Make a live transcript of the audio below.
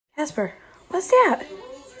Jasper, what's that?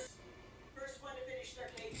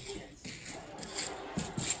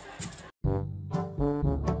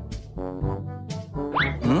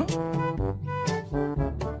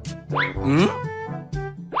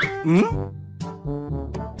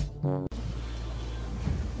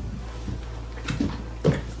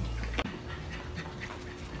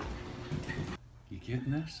 You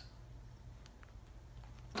getting this?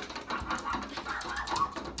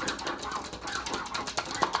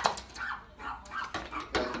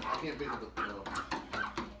 I can't pick up the pillow.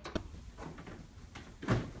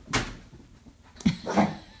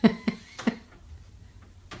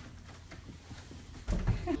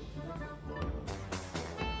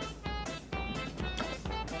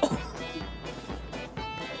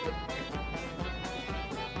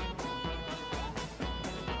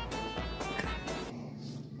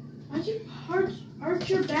 Why'd you arch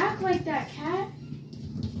your back like that, cat?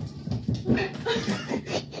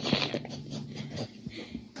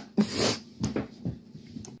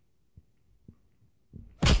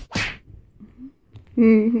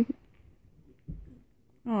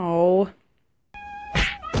 Oh.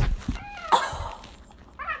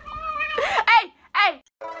哎哎！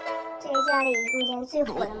这是家里目前最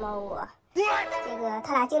火的猫窝，这个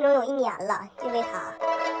他俩竞争有1年了，就为它。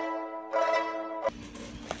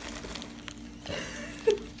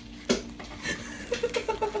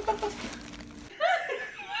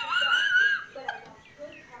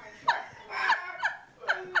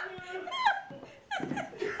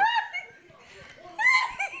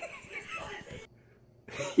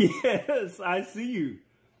Yes, I see you.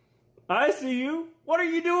 I see you. What are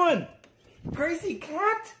you doing? Crazy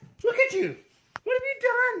cat? Look at you. What have you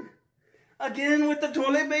done? Again with the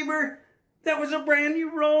toilet paper? That was a brand new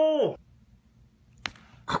roll.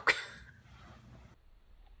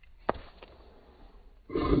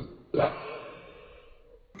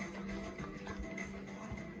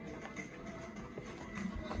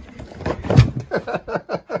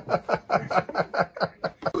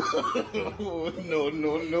 No,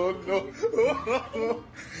 no, no, no.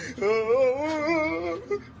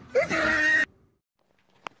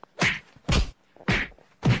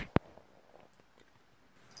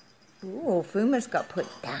 Ooh, Fuma's got put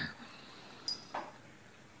down.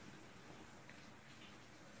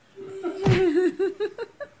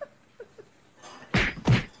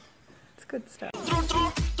 It's good stuff.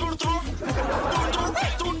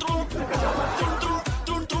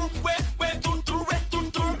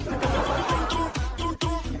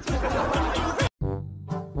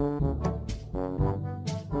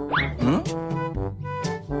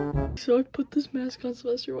 So I put this mask on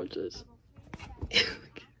Sylvester, watch this.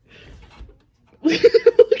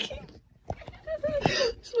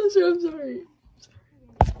 Sylvester, I'm sorry.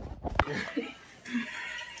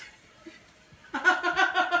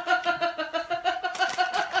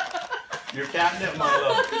 Your catnip,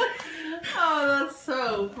 Milo. Oh, that's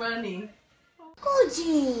so funny.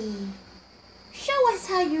 Gucci, show us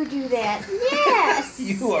how you do that. Yes.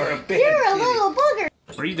 You are a big You're a kitty. little booger.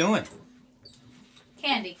 What are you doing?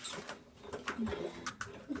 Candy.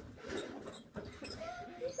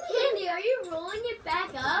 Candy, are you rolling it back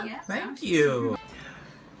up? Yeah. Thank you.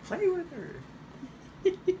 Play with her.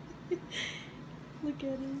 Look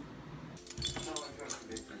at him.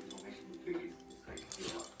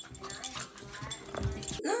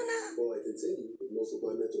 Luna,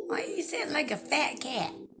 why you sound like a fat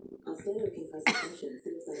cat?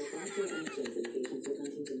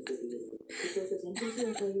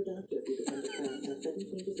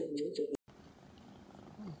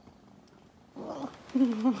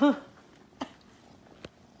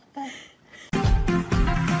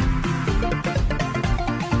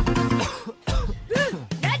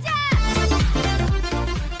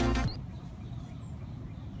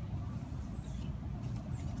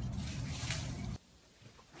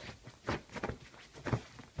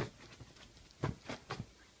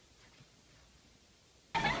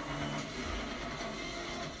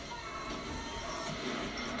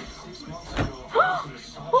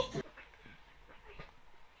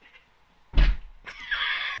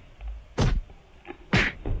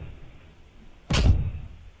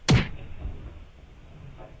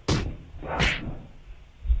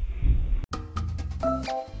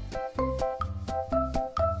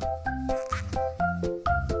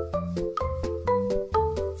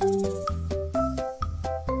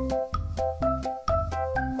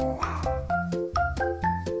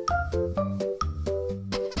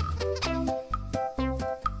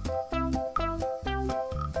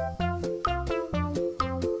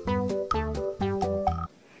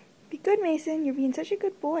 Good, Mason. You're being such a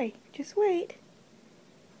good boy. Just wait.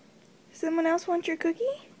 Does someone else want your cookie?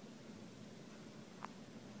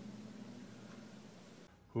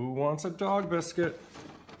 Who wants a dog biscuit?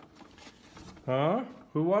 Huh?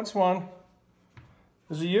 Who wants one?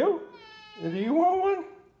 Is it you? Do you want one?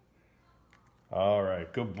 All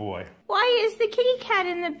right, good boy. Why is the kitty cat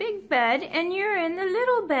in the big bed and you're in the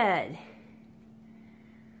little bed?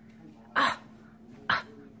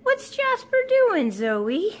 What's Jasper doing,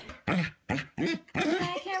 Zoe? I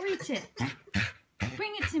can't reach it.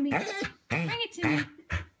 Bring it to me. Bring it to me.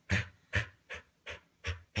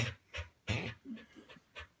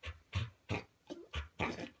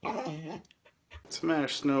 What's the matter,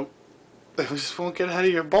 Snoop? They just won't get out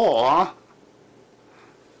of your bowl, huh?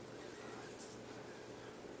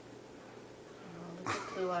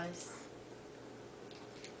 Blue eyes.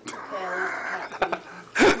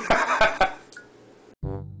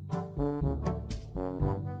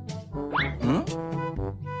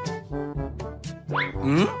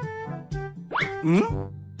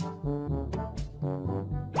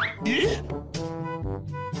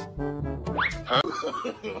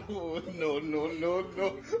 No, no, no, no.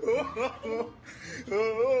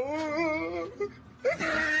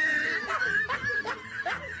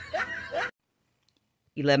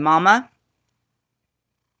 You love Mama?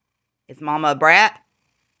 Is Mama a brat?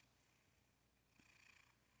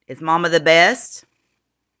 Is Mama the best?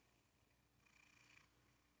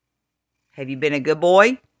 Have you been a good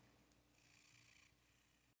boy?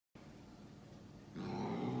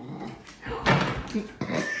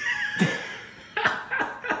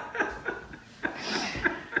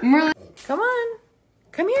 Come on.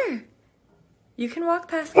 Come here. You can walk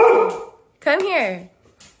past me. Come here.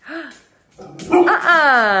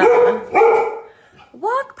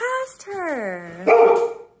 Walk past her.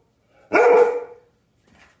 Oh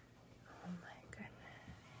my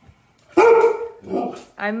goodness.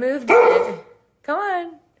 I moved it. Come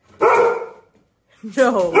on.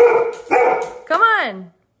 No. Come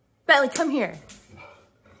on. Bentley, come here.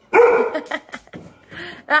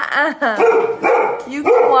 You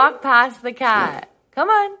can walk past the cat. Come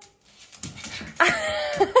on.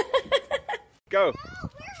 Go.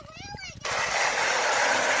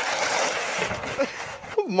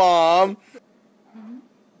 Mom.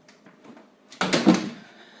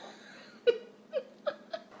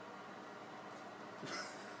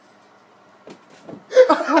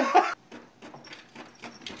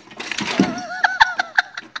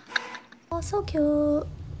 Oh, so cute.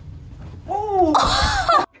 Oh.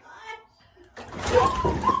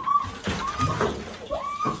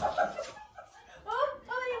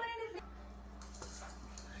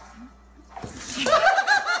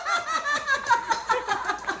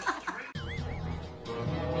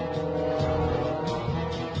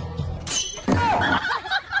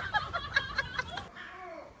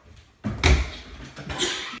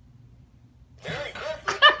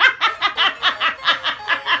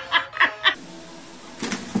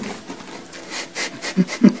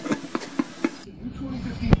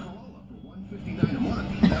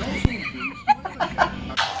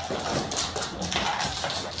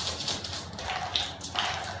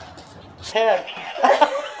 Heck.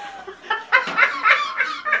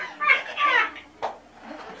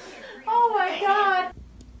 Oh my God.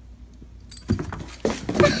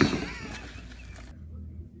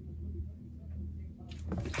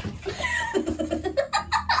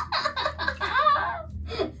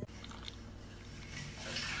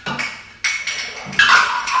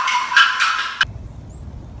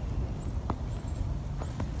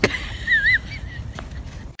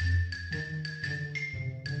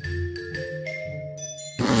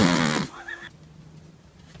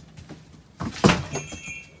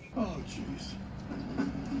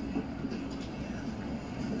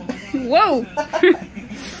 Whoa!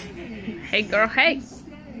 Hey girl, hey!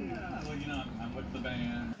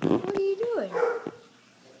 What are you doing?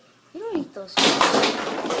 You don't eat those.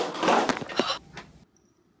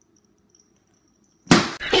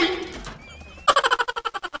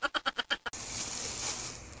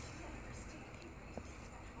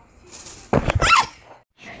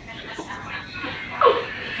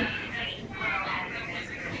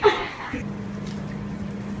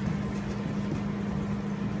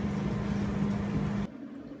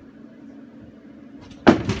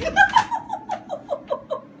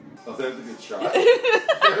 Oh, that was a good shot.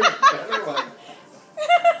 Better one.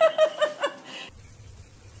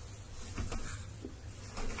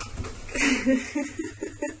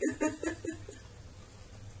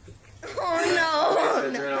 Oh no!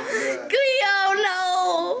 Cleo, no!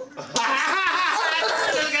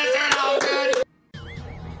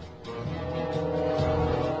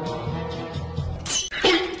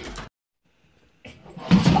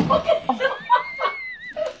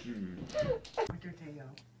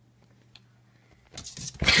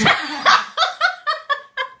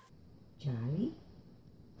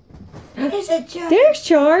 There's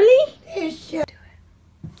Charlie.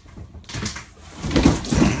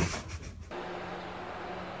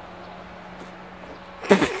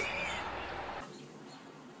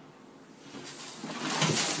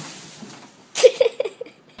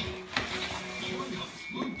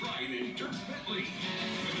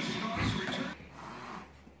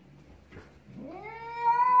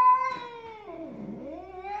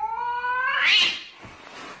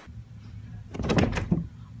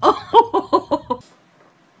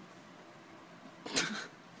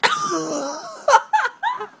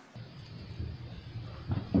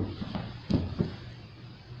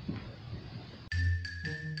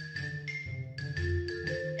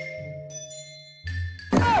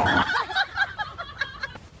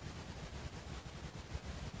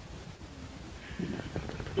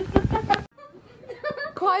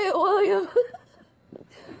 Quiet, William.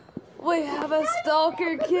 We have a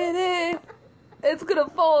stalker kitty. It's gonna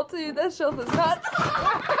fall too. That shelf is not.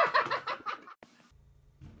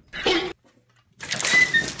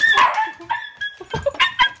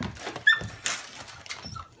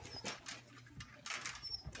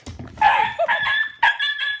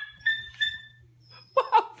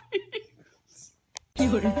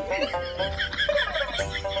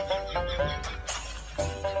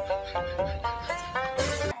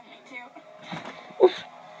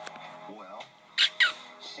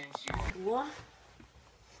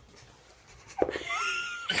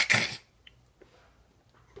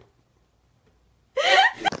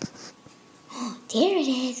 There it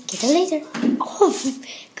is. Get the laser. Oh,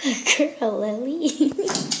 good girl, Lily.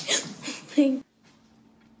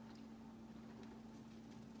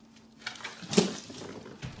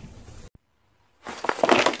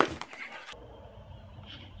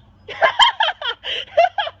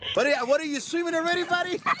 What are you swimming already,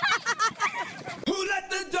 buddy? Who let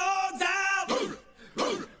the dogs out?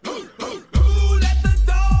 Who let the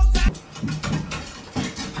dogs out?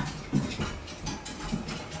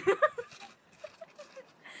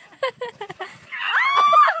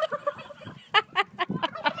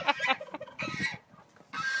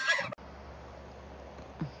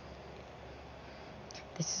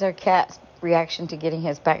 This is our cat's reaction to getting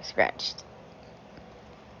his back scratched.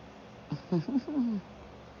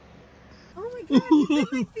 Oh my god,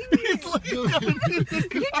 he's my fingers. You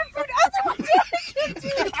can put other one down.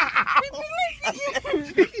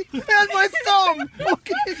 That's my thumb.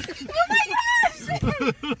 Okay. Oh my gosh.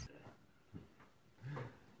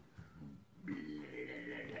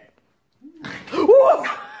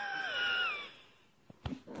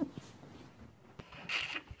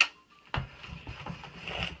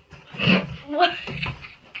 What?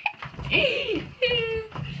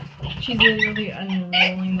 She's literally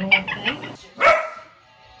unrolling the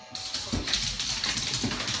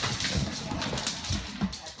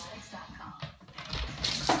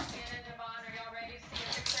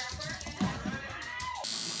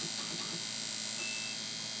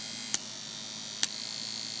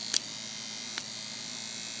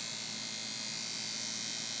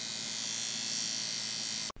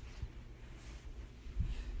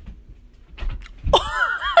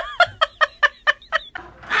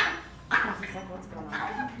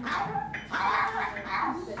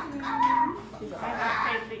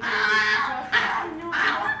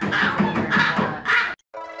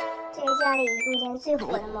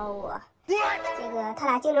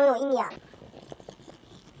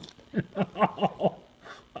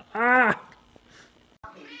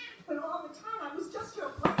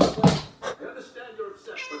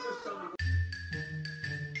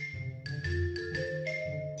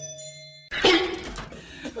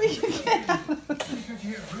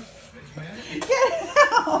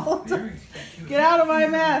whole thing. Get out of my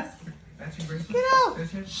mess. Get out.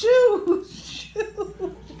 Shoo.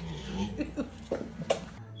 Shoo.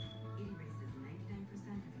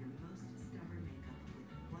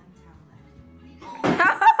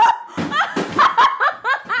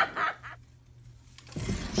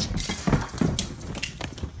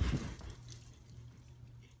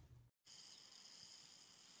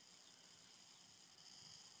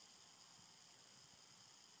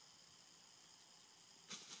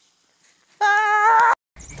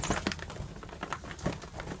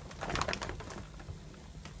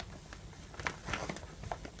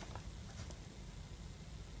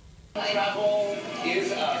 Travel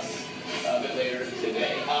is us a bit later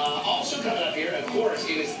today. Also coming up here, of course,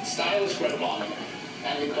 it is Stylish Grandma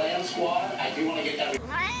and the Glam Squad. I do want to get every.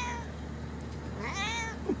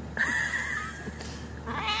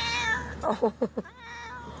 Oh,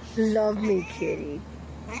 love me, kitty.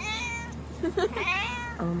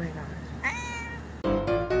 Oh my God.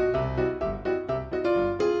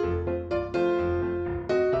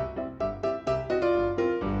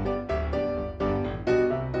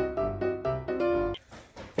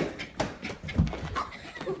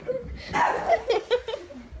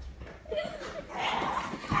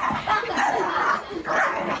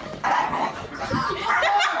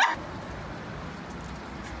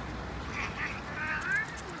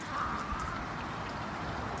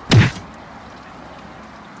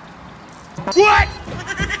 What?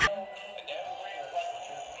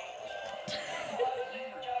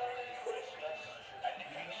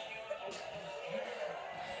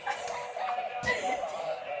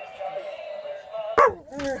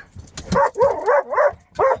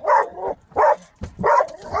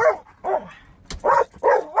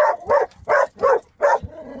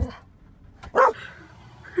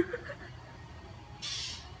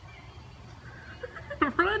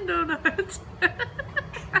 Run, donuts.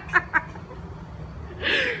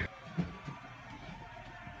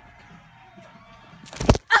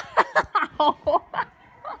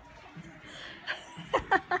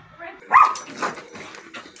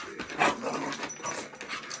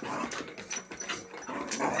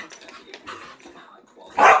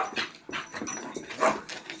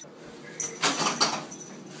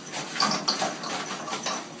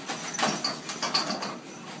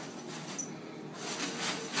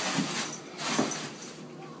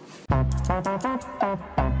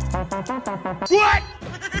 What?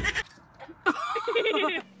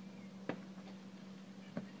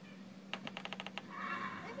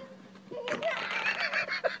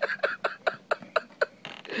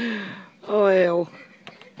 Oh, hell.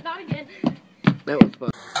 Not again. That was fun.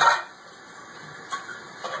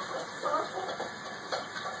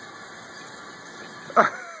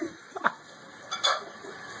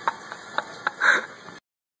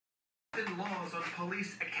 Laws on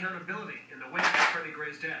police accountability in the wake of Freddie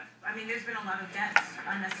Gray's death. I mean, there's been a lot of deaths,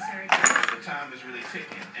 unnecessary deaths. The time is really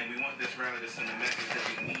ticking, and we want this rally to send a message that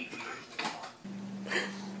we need.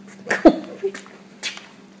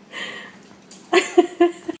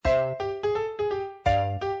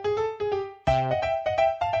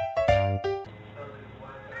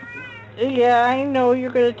 Yeah, I know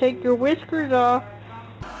you're gonna take your whiskers off.